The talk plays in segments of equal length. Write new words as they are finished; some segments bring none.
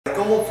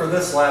for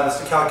this lab is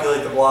to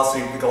calculate the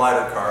velocity of the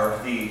glider car,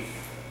 V.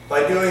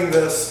 By doing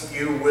this,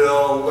 you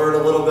will learn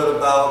a little bit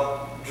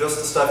about just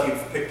the stuff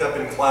you've picked up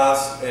in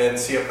class and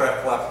see a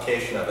practical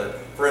application of it.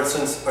 For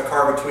instance, a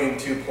car between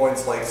 2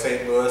 points like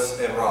St. Louis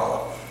and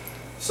Rolla.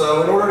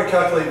 So in order to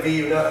calculate V,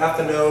 you have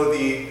to know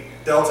the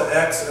delta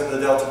x and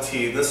the delta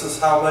t. This is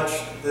how much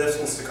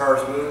distance the car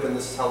has moved, and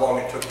this is how long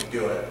it took to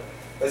do it.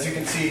 As you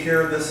can see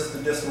here, this is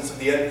the distance of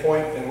the end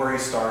point and where you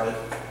started.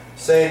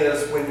 Same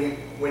as when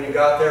you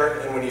got there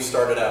and when you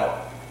started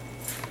out.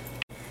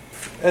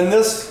 And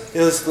this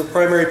is the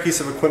primary piece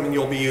of equipment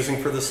you'll be using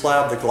for this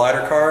lab, the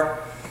glider car.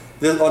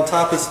 On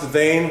top is the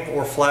vane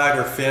or flag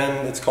or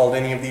fin. It's called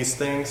any of these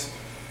things.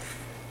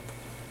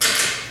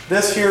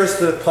 This here is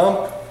the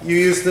pump. You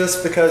use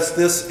this because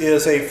this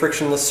is a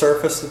frictionless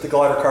surface that the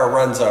glider car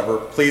runs over.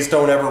 Please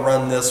don't ever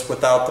run this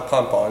without the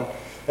pump on.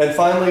 And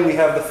finally, we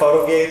have the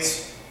photo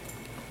gates,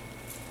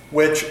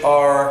 which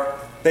are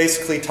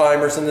basically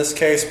timers in this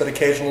case, but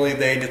occasionally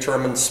they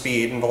determine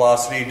speed and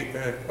velocity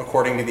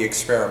according to the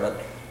experiment.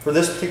 For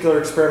this particular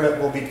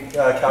experiment, we'll be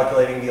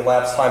calculating the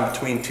elapsed time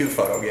between 2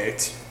 photo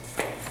gates.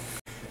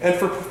 And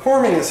for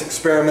performing this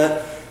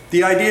experiment,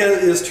 the idea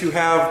is to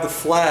have the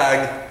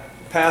flag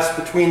pass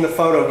between the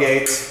photo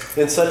gates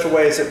in such a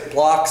way as it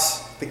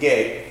blocks the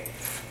gate.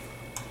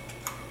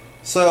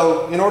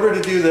 So in order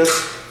to do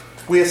this,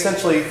 we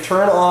essentially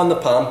turn on the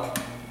pump,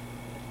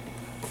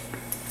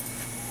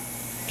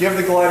 give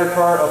the glider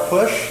car a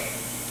push.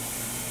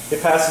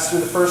 It passes through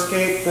the first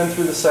gate, then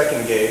through the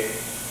second gate.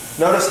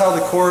 Notice how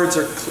the cords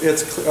are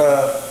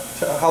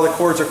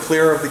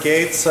clear of the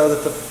gate so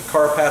that the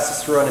car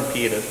passes through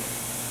unimpeded.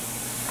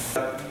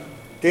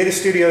 Data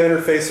Studio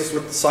interfaces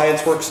with the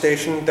science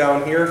workstation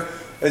down here.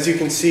 As you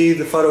can see,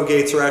 the photo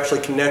gates are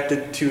actually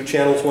connected to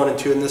channels 1 and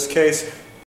 2 in this case.